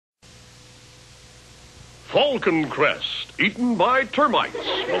Falcon Crest, eaten by termites,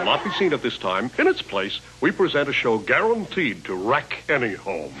 will not be seen at this time. In its place, we present a show guaranteed to wreck any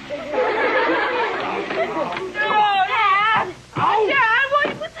home. Dad! Ow! Dad,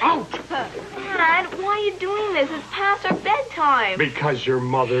 why... Out! Dad, why are you doing this? It's past our bedtime. Because your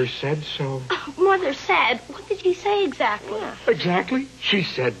mother said so. Mother said. What did she say exactly? Exactly. She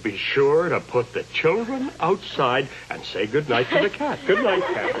said be sure to put the children outside and say goodnight to the cat. Good night,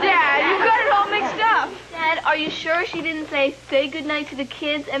 cat. Dad, you got it all mixed up. Dad, are you sure she didn't say goodnight to the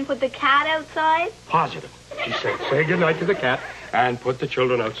kids and put the cat outside? Positive. She said say goodnight to the cat and put the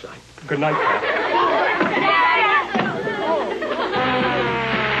children outside. Good night, cat.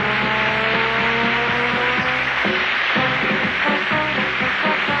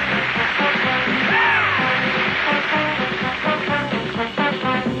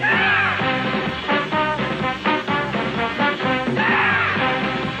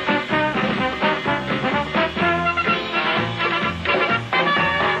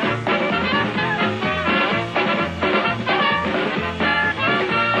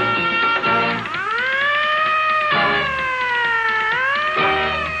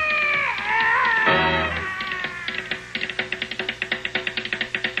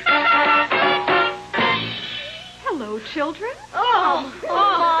 Children? Oh,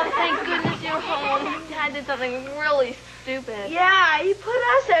 Mom, thank goodness you're home. Dad did something really stupid. Yeah, he put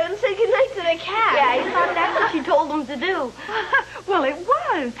us out and said goodnight to the cat. Yeah, he thought that's what you told him to do. Well, it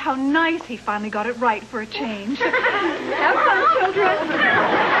was. How nice he finally got it right for a change. Have fun, children.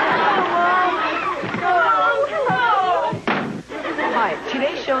 Hi,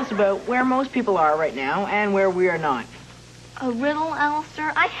 today's show's about where most people are right now and where we are not. A riddle,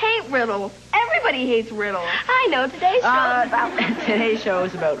 Alistair? I hate riddles. Everybody hates riddles. I know. Today's show is about... Today's show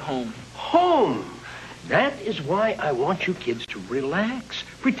is about home. Home. That is why I want you kids to relax.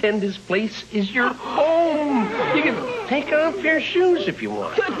 Pretend this place is your home. You can take off your shoes if you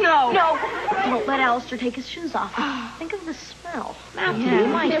want. No. Don't let Alistair take his shoes off. Think of the smell. Yeah,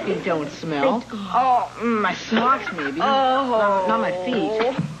 my feet don't smell. Oh, my socks maybe. Oh. Not my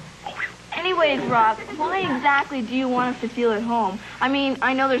feet. Anyways, Rob, why exactly do you want us to feel at home? I mean,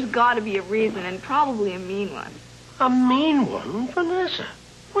 I know there's got to be a reason, and probably a mean one. A mean one, Vanessa?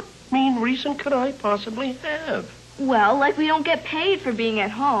 What mean reason could I possibly have? Well, like we don't get paid for being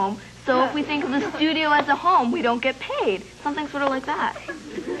at home, so if we think of the studio as a home, we don't get paid. Something sort of like that.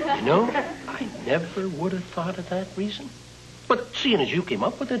 You know, I never would have thought of that reason. But seeing as you came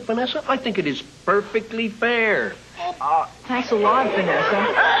up with it, Vanessa, I think it is perfectly fair. Thanks a lot, Vanessa.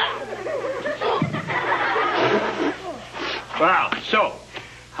 Well, so,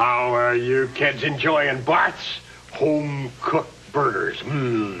 how are you kids enjoying Bart's home-cooked burgers?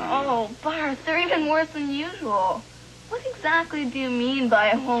 Oh, Barth, they're even worse than usual. What exactly do you mean by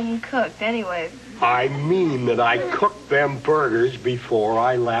home-cooked, anyways? I mean that I cooked them burgers before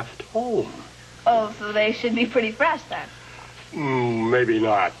I left home. Oh, so they should be pretty fresh, then. Maybe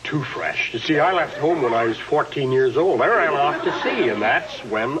not too fresh. You see, I left home when I was 14 years old. I ran off to sea, and that's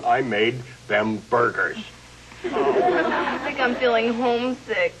when I made them burgers. I think I'm feeling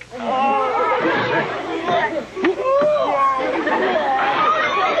homesick.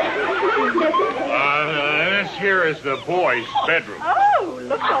 This here is the boys' bedroom. Oh,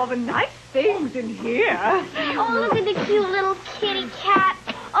 look at all the nice things in here. Oh, look at the cute little kitty cat.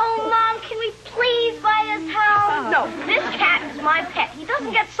 Oh, Mom, can we please buy this house? No, This cat is my pet. He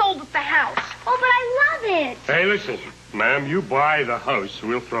doesn't get sold at the house. Oh, but I love it. Hey, listen, ma'am, you buy the house.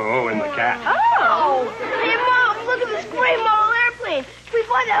 We'll throw in the cat. Oh. Hey, Mom, look at this great model airplane. Can we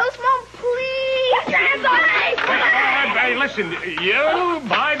buy the house, Mom, please? Get your hands on me! Hey, listen, you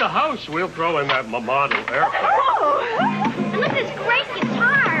buy the house. We'll throw in that model airplane. Oh. And look at this great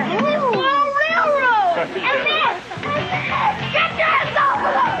guitar. And this little railroad. And this. Get your hands off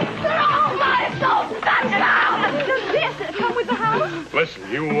of them. They're all mine, so touch them. Does this come with the house? Listen,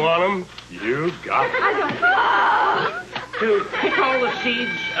 you want them, you got them. I don't... To pick all the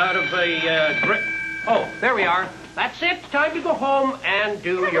seeds out of a grip. Oh, there we are. That's it. Time to go home and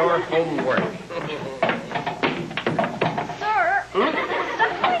do your homework. Sir.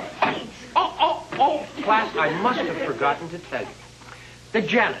 Oh, class, I must have forgotten to tell you. The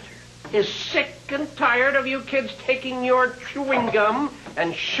janitor is sick and tired of you kids taking your chewing gum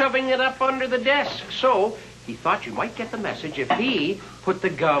and shoving it up under the desk. So he thought you might get the message if he put the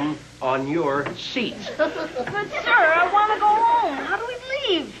gum on your seats. But, sir, I want to go home. How do we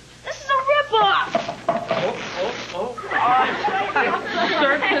leave? This is a ripoff. It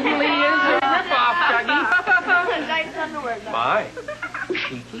certainly is a ripoff, Dougie. Nice underwear, though. My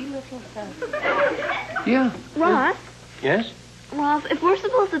cheeky little fellow. Yeah. Ross? Yes? Ross, if we're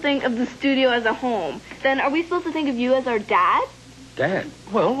supposed to think of the studio as a home, then are we supposed to think of you as our dad? Dad?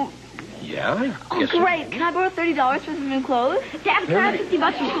 Well, yeah. Oh, great. Can I borrow $30 for some new clothes? Dad, can I have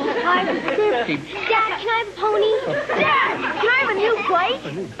 $50 for school supplies? Dad, can I have a pony? Dad, can I have a new bike?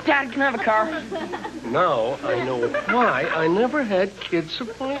 Dad, can I have a car? Now I know why I never had kids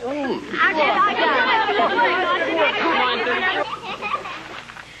of my own.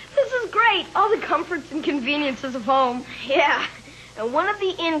 This is great. All the comforts and conveniences of home. Yeah, and one of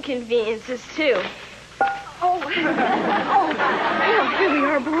the inconveniences, too. Oh, here we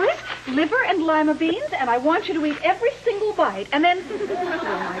are, boys. Liver and lima beans, and I want you to eat every single bite. And then,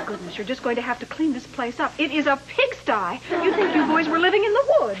 oh, my goodness, you're just going to have to clean this place up. It is a pigsty. You think you boys were living in the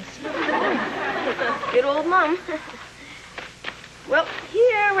woods. Good old Mom. Well,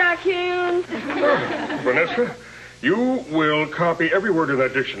 here, raccoon. Vanessa, you will copy every word in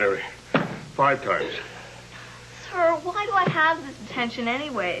that dictionary 5 times. Sir, why do I have this attention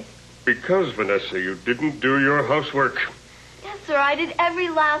anyway? Because, Vanessa, you didn't do your housework. Yes, sir, I did every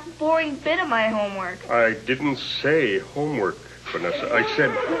last boring bit of my homework. I didn't say homework, Vanessa. I said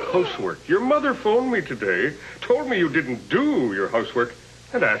housework. Your mother phoned me today, told me you didn't do your housework,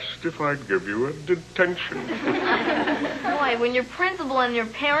 and asked if I'd give you a detention. Boy, when your principal and your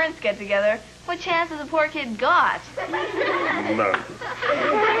parents get together, what chance has the poor kid got? None.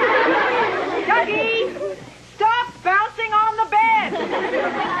 Dougie, stop bouncing on the bed.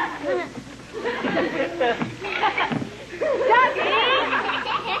 Dougie!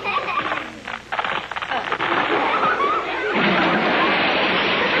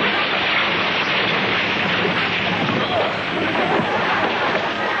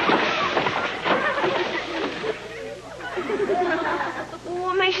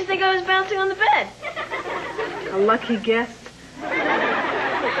 What makes you think I was bouncing on the bed? A lucky guest.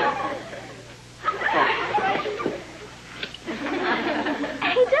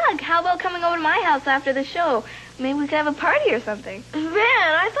 Hey, Doug, how about coming over to my house after the show? Maybe we could have a party or something. Van,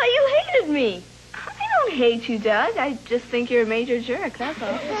 I thought you hated me. I don't hate you, Doug. I just think you're a major jerk, that's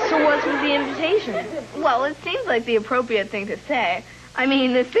all. So what's with the invitation? Well, it seems like the appropriate thing to say. I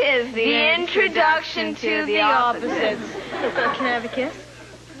mean, this is The introduction to the opposites. Can I have a kiss?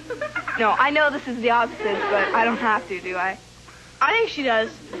 No, I know this is the opposite, but I don't have to, do I? I think she does.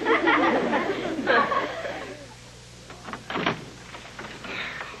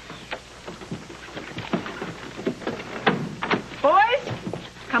 Boys,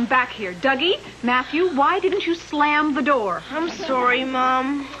 come back here. Dougie, Matthew, why didn't you slam the door? I'm sorry,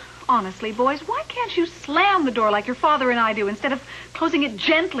 Mom. Honestly, boys, why can't you slam the door like your father and I do instead of closing it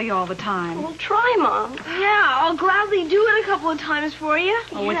gently all the time? Well, try, Mom. Yeah, I'll gladly do it a couple of times for you.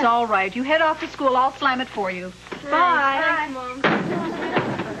 Oh, it's all right. You head off to school. I'll slam it for you. Bye. Thanks, Mom.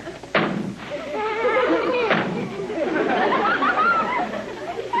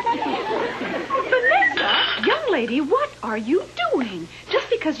 Vanessa, young lady, what are you doing? Just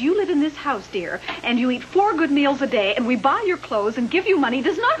because you live in this house, dear, and you eat 4 good meals a day, and we buy your clothes and give you money,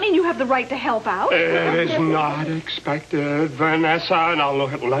 does not mean you have the right to help out. It is not expected, Vanessa. Now,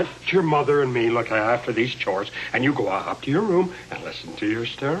 look, let your mother and me look after these chores, and you go up to your room and listen to your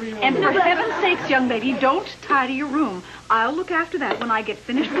stereo. And for heaven's sakes, young lady, don't tidy your room. I'll look after that when I get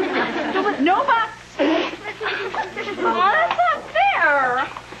finished with this. No buts. Well, that's not fair.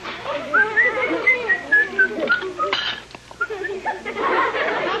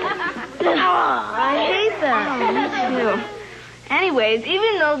 I hate that. Me too. Anyways,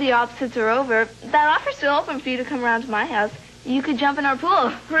 even though the opposites are over, that offer's still open for you to come around to my house. You could jump in our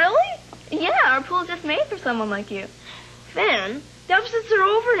pool. Really? Yeah, our pool's just made for someone like you. Van, the opposites are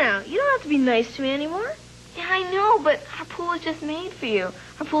over now. You don't have to be nice to me anymore. Yeah, I know, but our pool is just made for you.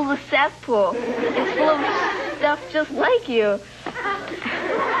 Our pool's a cesspool. It's full of stuff just like you.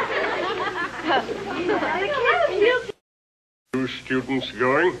 Two students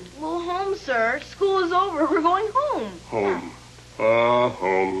going? Well, home, sir. School is over. We're going home. Home.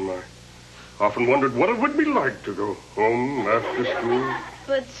 Home. I often wondered what it would be like to go home after school.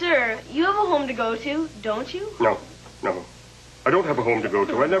 But, sir, you have a home to go to, don't you? No. I don't have a home to go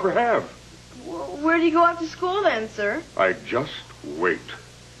to. I never have. Well, where do you go after school then, sir? I just wait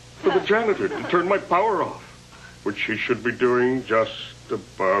for the janitor to turn my power off, which he should be doing just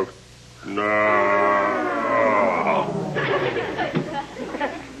about now.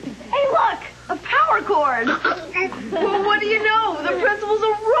 Hey, look! A power cord! Well, what do you know? The principal's a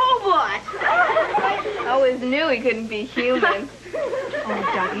robot! I always knew he couldn't be human. Oh,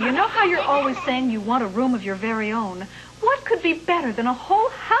 Dougie, you know how you're always saying you want a room of your very own? What could be better than a whole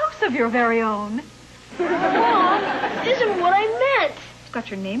house of your very own? Mom, this isn't what I meant. It's got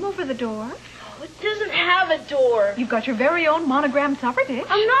your name over the door. Oh, it It doesn't have a door. You've got your very own monogrammed supper dish.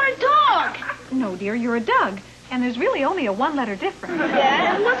 I'm not a dog. No, dear, you're a Doug. And there's really only a one-letter difference.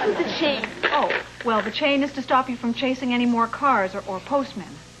 Yeah, and what's with the chain? Oh, well, the chain is to stop you from chasing any more cars or postmen.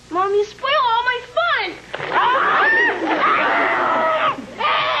 Mom, you spoil all my fun.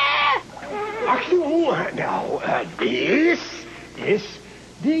 Now, this,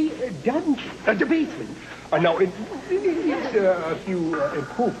 the dungeon, the basement. Now, it needs a few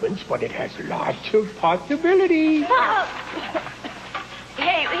improvements, but it has lots of possibilities.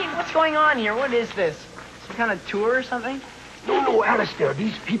 Hey, what's going on here? What is this? Some kind of tour or something? No, Alistair,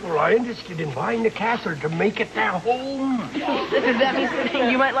 these people are interested in buying the castle to make it their home. That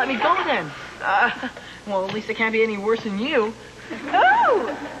means you might let me go then. Well, at least it can't be any worse than you. Oh!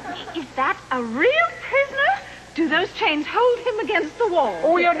 Is that a real prisoner? Do those chains hold him against the wall?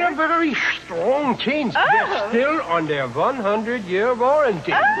 Oh, yeah, they're very strong chains. Oh. They're still on their 100-year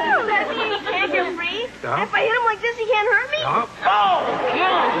warranty. Does that mean he can't get free? Yeah. If I hit him like this, he can't hurt me?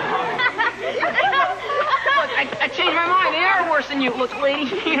 Yeah. Look, I changed my mind. They are worse than you. Look, lady,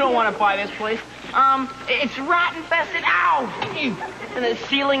 you don't want to buy this place. It's rat-infested. Ow! And the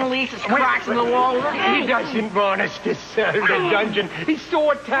ceiling leaks. There's cracks in the wall. He doesn't want us to sell the dungeon. He's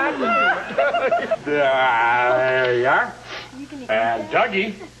so attached to it. There you are. And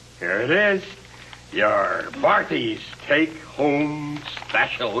Dougie, here it is. Your Barthy's take-home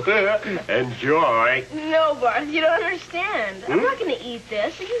special. Enjoy. No, Barth, you don't understand. I'm not going to eat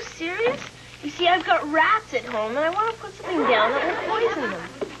this. Are you serious? You see, I've got rats at home, and I want to put something down that will poison them.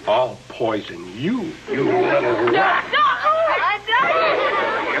 I'll poison you, you little rat. No!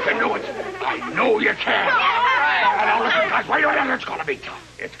 You can do it. I know you can. Now listen, guys, wait a minute. It's gonna be tough.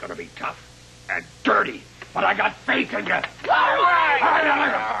 It's gonna be tough and dirty. But I got faith in you. Boys,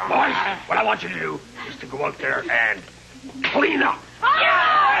 what I want you to do is to go out there and clean up.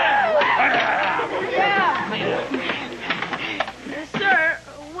 Sir,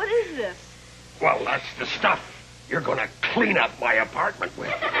 what is this? Well, that's the stuff you're gonna clean up my apartment with.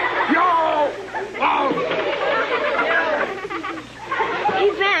 Yo! Oh! Hey,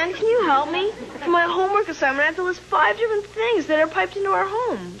 Van, can you help me? For my homework assignment, I have to list 5 different things that are piped into our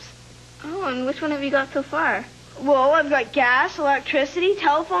homes. Oh, and which one have you got so far? Well, I've got gas, electricity,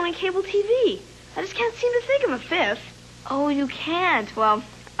 telephone, and cable TV. I just can't seem to think of a 5th. Oh, you can't? Well,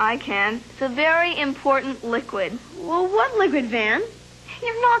 I can. It's a very important liquid. Well, what liquid, Van?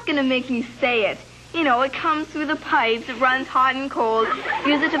 You're not going to make me say it. You know, it comes through the pipes, it runs hot and cold.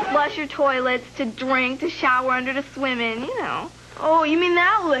 Use it to flush your toilets, to drink, to shower under, to swim in, you know. Oh, you mean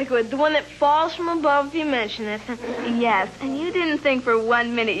that liquid, the one that falls from above if you mention it. Yes, and you didn't think for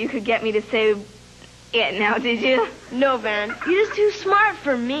 1 minute you could get me to say it now, did you? No, Van. You're just too smart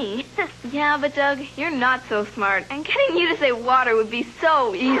for me. Yeah, but Doug, you're not so smart. And getting you to say water would be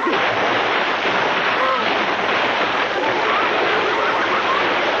so easy.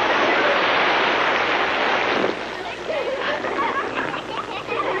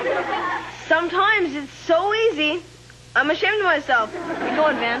 Sometimes it's so easy. I'm ashamed of myself. Keep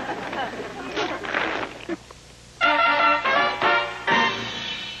going, Van.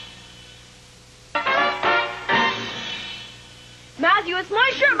 Matthew, it's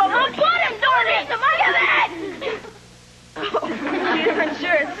my shirt, but Mom bought him, darn it! Oh, 2 different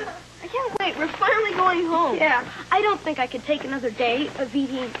shirts. I can't wait. We're finally going home. Yeah, I don't think I could take another day of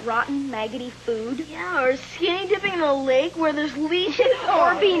eating rotten, maggoty food. Yeah, or skinny dipping in a lake where there's leeches.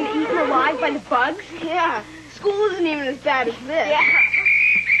 Or being eaten alive by the bugs. Yeah, school isn't even as bad as this.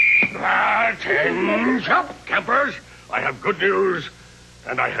 Yeah. Attention up, campers. I have good news,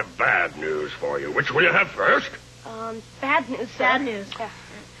 and I have bad news for you. Which will you have first? Bad news, sir. Bad news. Yeah.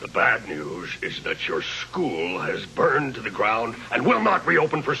 The bad news is that your school has burned to the ground and will not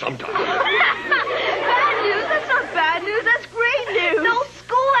reopen for some time. Bad news? That's not bad news. That's great news. No,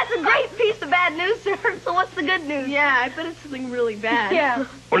 school, that's a great piece of bad news, sir. So what's the good news? Yeah, I bet it's something really bad. Yeah.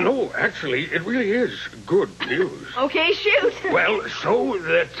 Well, no, actually, it really is good news. Okay, shoot. Well, so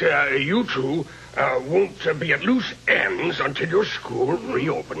that you two won't be at loose ends until your school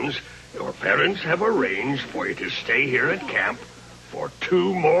reopens, your parents have arranged for you to stay here at camp for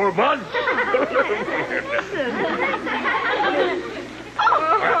 2 more months.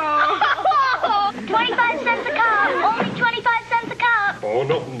 25 cents a cup. Only 25 cents a cup. Oh,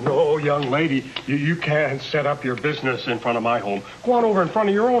 no, young lady. You can't set up your business in front of my home. Go on over in front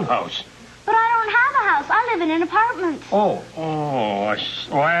of your own house. But I don't have a house. I live in an apartment. Well,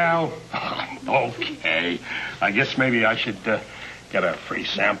 okay. I guess maybe I should get a free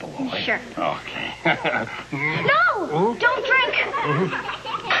sample. Sure. Okay. No! Don't drink!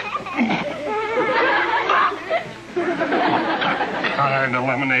 kind of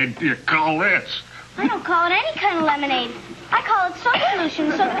lemonade do you call this? I don't call it any kind of lemonade. I call it soap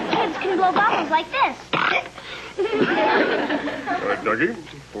solution so the kids can blow bubbles like this. All right, Dougie,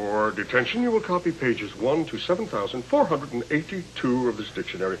 for detention, you will copy pages 1 to 7,482 of this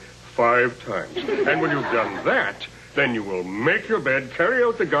dictionary 5 times. And when you've done that, then you will make your bed, carry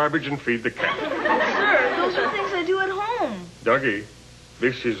out the garbage, and feed the cat. Sir, those are things I do at home. Dougie,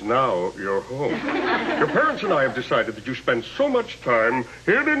 this is now your home. Your parents and I have decided that you spend so much time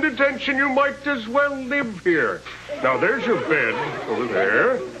here in detention, you might as well live here. Now, there's your bed over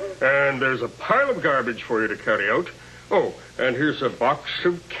there, and there's a pile of garbage for you to carry out. Oh, and here's a box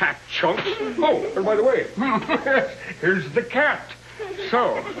of cat chunks. Oh, and by the way, here's the cat.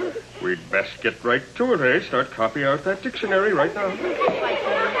 So, we'd best get right to it, eh? Start copying out that dictionary right now.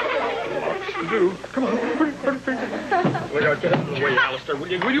 Lots to do. Come on, hurry. Wait, get out of the way, Alistair. Will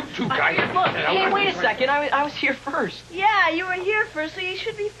you two guys? Look, hey, wait a second. I was here first. Yeah, you were here first, so you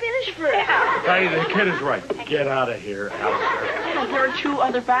should be finished first. Hey, the kid is right. Get out of here, Alistair. Yeah, there are 2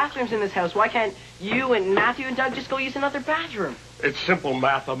 other bathrooms in this house. Why can't you and Matthew and Doug just go use another bathroom? It's simple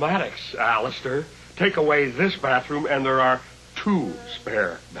mathematics, Alistair. Take away this bathroom, and there are 2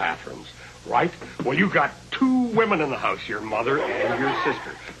 spare bathrooms, right? Well, you got 2 women in the house, your mother and your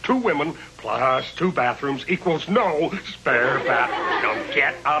sister. 2 women plus 2 bathrooms equals no spare bathrooms. Now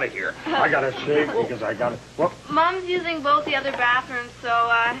get out of here. I gotta shave because I gotta... Well, Mom's using both the other bathrooms, so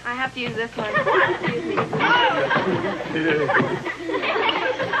I have to use this one. Excuse me.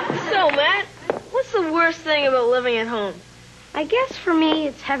 So, Matt, what's the worst thing about living at home? I guess for me,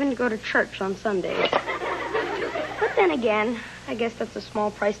 it's having to go to church on Sundays. But then again, I guess that's a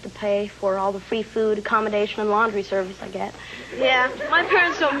small price to pay for all the free food, accommodation, and laundry service I get. Yeah, my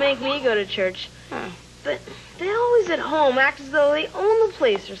parents don't make me go to church. Huh. But they always at home act as though they own the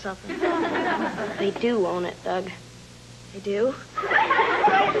place or something. They do own it, Doug. They do?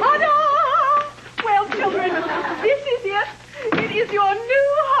 Ta-da! Well, children, this is it. It is your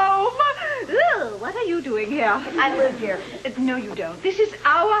new home. Ugh, what are you doing here? I live here. No, you don't. This is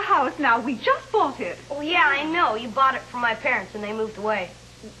our house now. We just bought it. Oh, yeah, I know. You bought it from my parents and they moved away.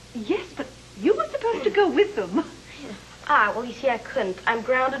 Yes, but you were supposed to go with them. Ah, well, you see, I couldn't. I'm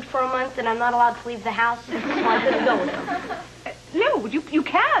grounded for a month and I'm not allowed to leave the house, so I couldn't go with them. No, you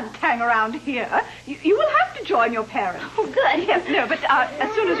can't hang around here. You will have to join your parents. Oh, good. Yes, no, but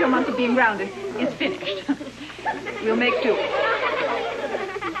as soon as your month of being grounded is finished, we'll make do.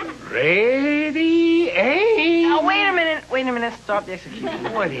 ready, aim. Oh, wait a minute. Stop the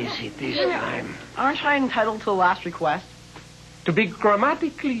execution. What is it this time? Aren't I entitled to the last request? To be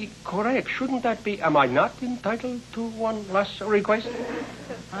grammatically correct, shouldn't that be, am I not entitled to one last request?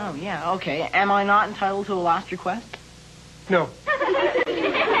 Oh, yeah, okay. Am I not entitled to the last request? No.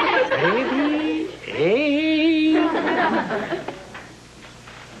 Ready, aim.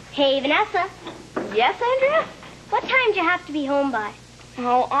 Hey, Vanessa. Yes, Andrea? What time do you have to be home by?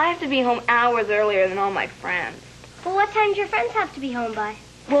 Oh, I have to be home hours earlier than all my friends. Well, what time do your friends have to be home by?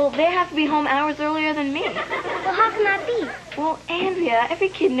 Well, they have to be home hours earlier than me. Well, how can that be? Well, Andrea, every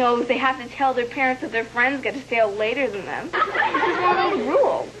kid knows they have to tell their parents that their friends get to stay out later than them. This is one of those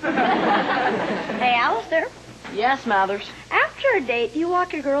rules. Hey, Alistair, Yes, Mathers. after a date, do you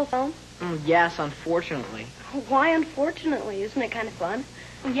walk your girls home? Yes, unfortunately. Why, unfortunately? Isn't it kind of fun?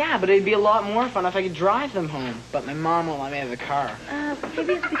 Yeah, but it'd be a lot more fun if I could drive them home. But my mom won't let me have a car.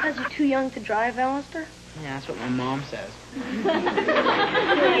 Maybe it's because you're too young to drive, Alistair? Yeah, that's what my mom says.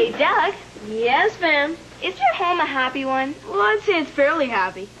 Hey, Doug. Yes, ma'am. Is your home a happy one? Well, I'd say it's fairly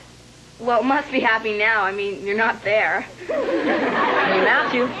happy. Well, it must be happy now. I mean, you're not there. Hey,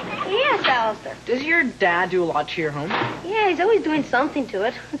 Matthew, Yes, Alistair. does your dad do a lot to your home? Yeah, he's always doing something to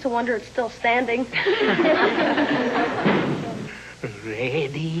it. It's a wonder it's still standing.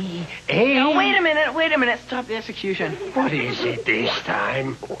 Ready, aim. Oh, wait a minute. Stop the execution. What is it this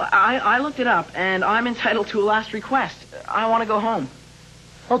time? I looked it up, and I'm entitled to a last request. I want to go home.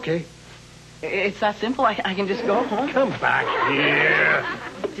 Okay, It's that simple. I can just go home. come back here.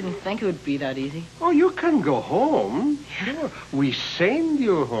 Didn't think it would be that easy. Oh, you can go home. Sure. We send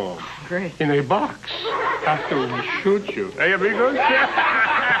you home Great. in a box after we shoot you. Hey, amigos?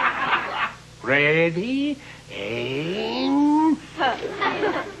 Ready, aim.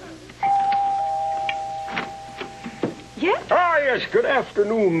 Yes? Ah, yes, good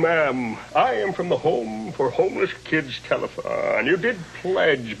afternoon, ma'am. I am from the Home for Homeless Kids Telethon. You did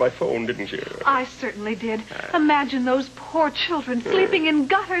pledge by phone, didn't you? I certainly did. Imagine those poor children sleeping in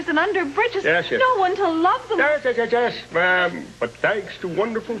gutters and under bridges. Yes, yes. No one to love them. Yes, ma'am. But thanks to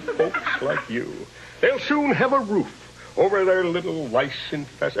wonderful folks like you, they'll soon have a roof over their little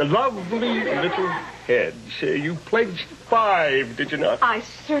lice-infested, lovely little heads. You pledged $5, did you not? I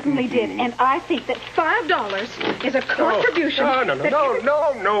certainly did, and I think that $5 is a contribution.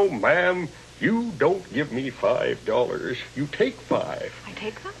 No, ma'am. You don't give me $5. You take 5. I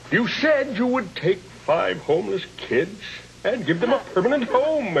take them? You said you would take 5 homeless kids and give them a permanent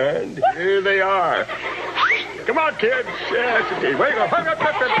home, and here they are. Come on, kids. Yes, indeed. Wait, hang up.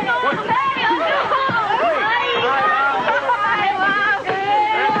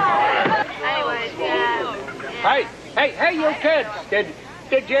 Hey, you kids.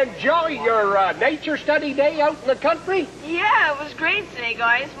 Did you enjoy your nature study day out in the country? Yeah, it was great today,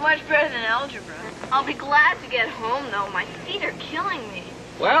 guys. Much better than algebra. I'll be glad to get home, though. My feet are killing me.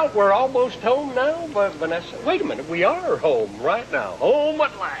 Well, we're almost home now, but Vanessa. Wait a minute. We are home right now. Home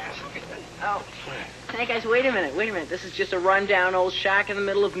at last. Oh. Hey, guys, wait a minute. This is just a rundown old shack in the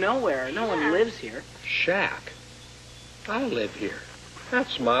middle of nowhere. No one lives here. Shack? I live here.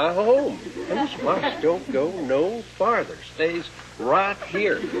 That's my home. Those bus don't go no farther. Stays right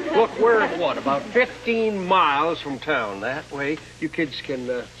here. Look, we're, about 15 miles from town. That way, you kids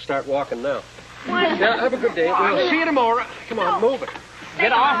can start walking now. Yeah, have a good day. We'll see you tomorrow. Come on, move it.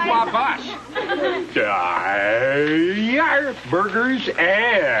 Get off my bus. Burgers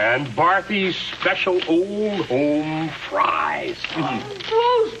and Barthy's special old home fries.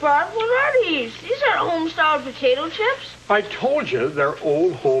 Those, Bart, what are these? These are home-style potato chips. I told you they're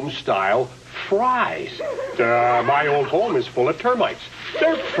old home-style fries. My old home is full of termites.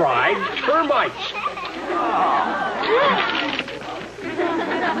 They're fried termites.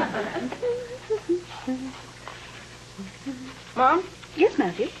 Mom? Yes,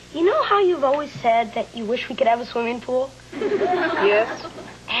 Matthew? You know how you've always said that you wish we could have a swimming pool? Yes.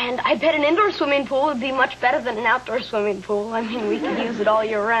 And I bet an indoor swimming pool would be much better than an outdoor swimming pool. I mean, we could use it all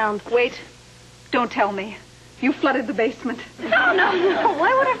year round. Wait. Don't tell me. You flooded the basement. No.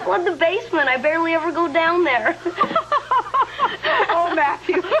 Why would I flood the basement? I barely ever go down there. Oh,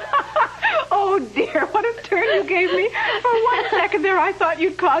 Matthew. Oh, dear. What a turn you gave me. For 1 second there, I thought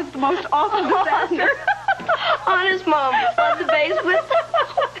you'd caused the most awful disaster. Honest, Mom, flood the basement?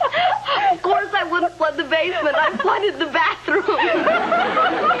 Of course I wouldn't flood the basement. I flooded the bathroom.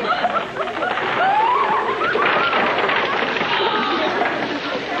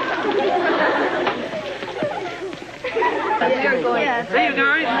 Hey, you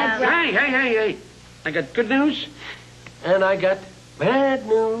guys. Hey. I got good news, and I got bad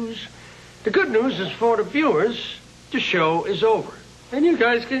news. The good news is for the viewers, the show is over. And you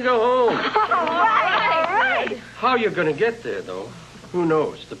guys can go home. All right. How you're going to get there, though, who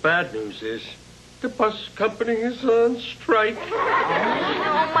knows? The bad news is the bus company is on strike.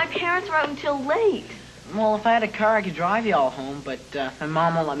 No, my parents are out until late. Well, if I had a car, I could drive you all home, but my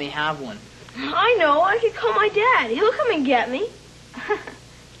mom won't let me have one. I know. I could call my dad. He'll come and get me.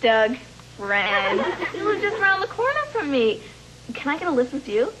 Doug, friend. You live just around the corner from me. Can I get a lift with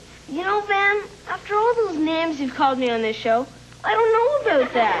you? You know, Van, after all those names you've called me on this show, I don't know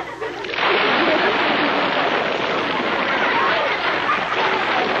about that.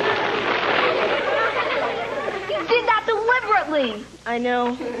 You did that deliberately. I know.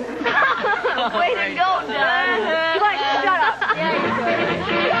 Way to go, Doug. You like, shut up.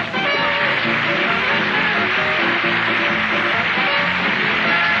 Yeah,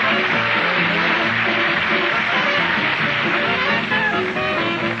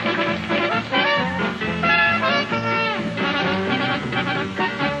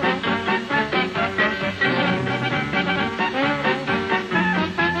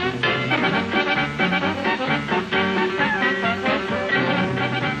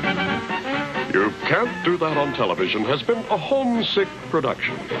 Can't Do That on Television has been a homesick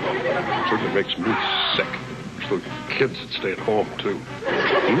production. Certainly makes me sick. Wish those kids would stay at home, too.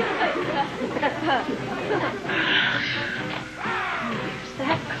 Is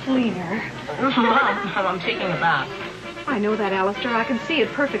that cleaner? Mom, I'm taking a bath. I know that, Alistair. I can see it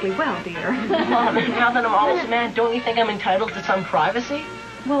perfectly well, dear. Mom, now that I'm all this mad, don't you think I'm entitled to some privacy?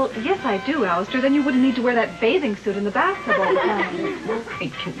 Well, yes, I do, Alistair. Then you wouldn't need to wear that bathing suit in the bathtub all the time. Hey,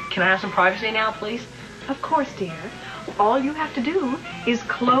 can I have some privacy now, please? Of course, dear. All you have to do is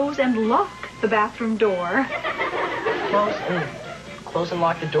close and lock the bathroom door. Close and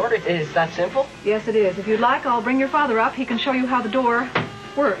lock the door? Is that simple? Yes, it is. If you'd like, I'll bring your father up. He can show you how the door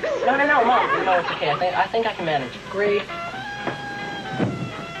works. No, Mom. No, it's okay. I think I can manage. Great.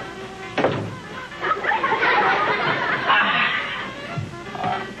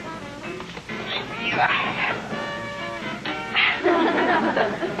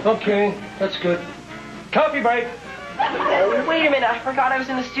 Okay, that's good. Coffee break. Oh, wait a minute. I forgot I was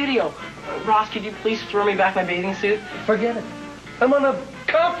in the studio. Ross, could you please throw me back my bathing suit? Forget it. I'm on a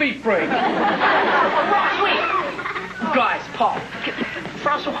coffee break. Ross, wait! Guys, Paul,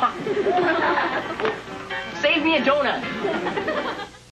 Francois, save me a donut.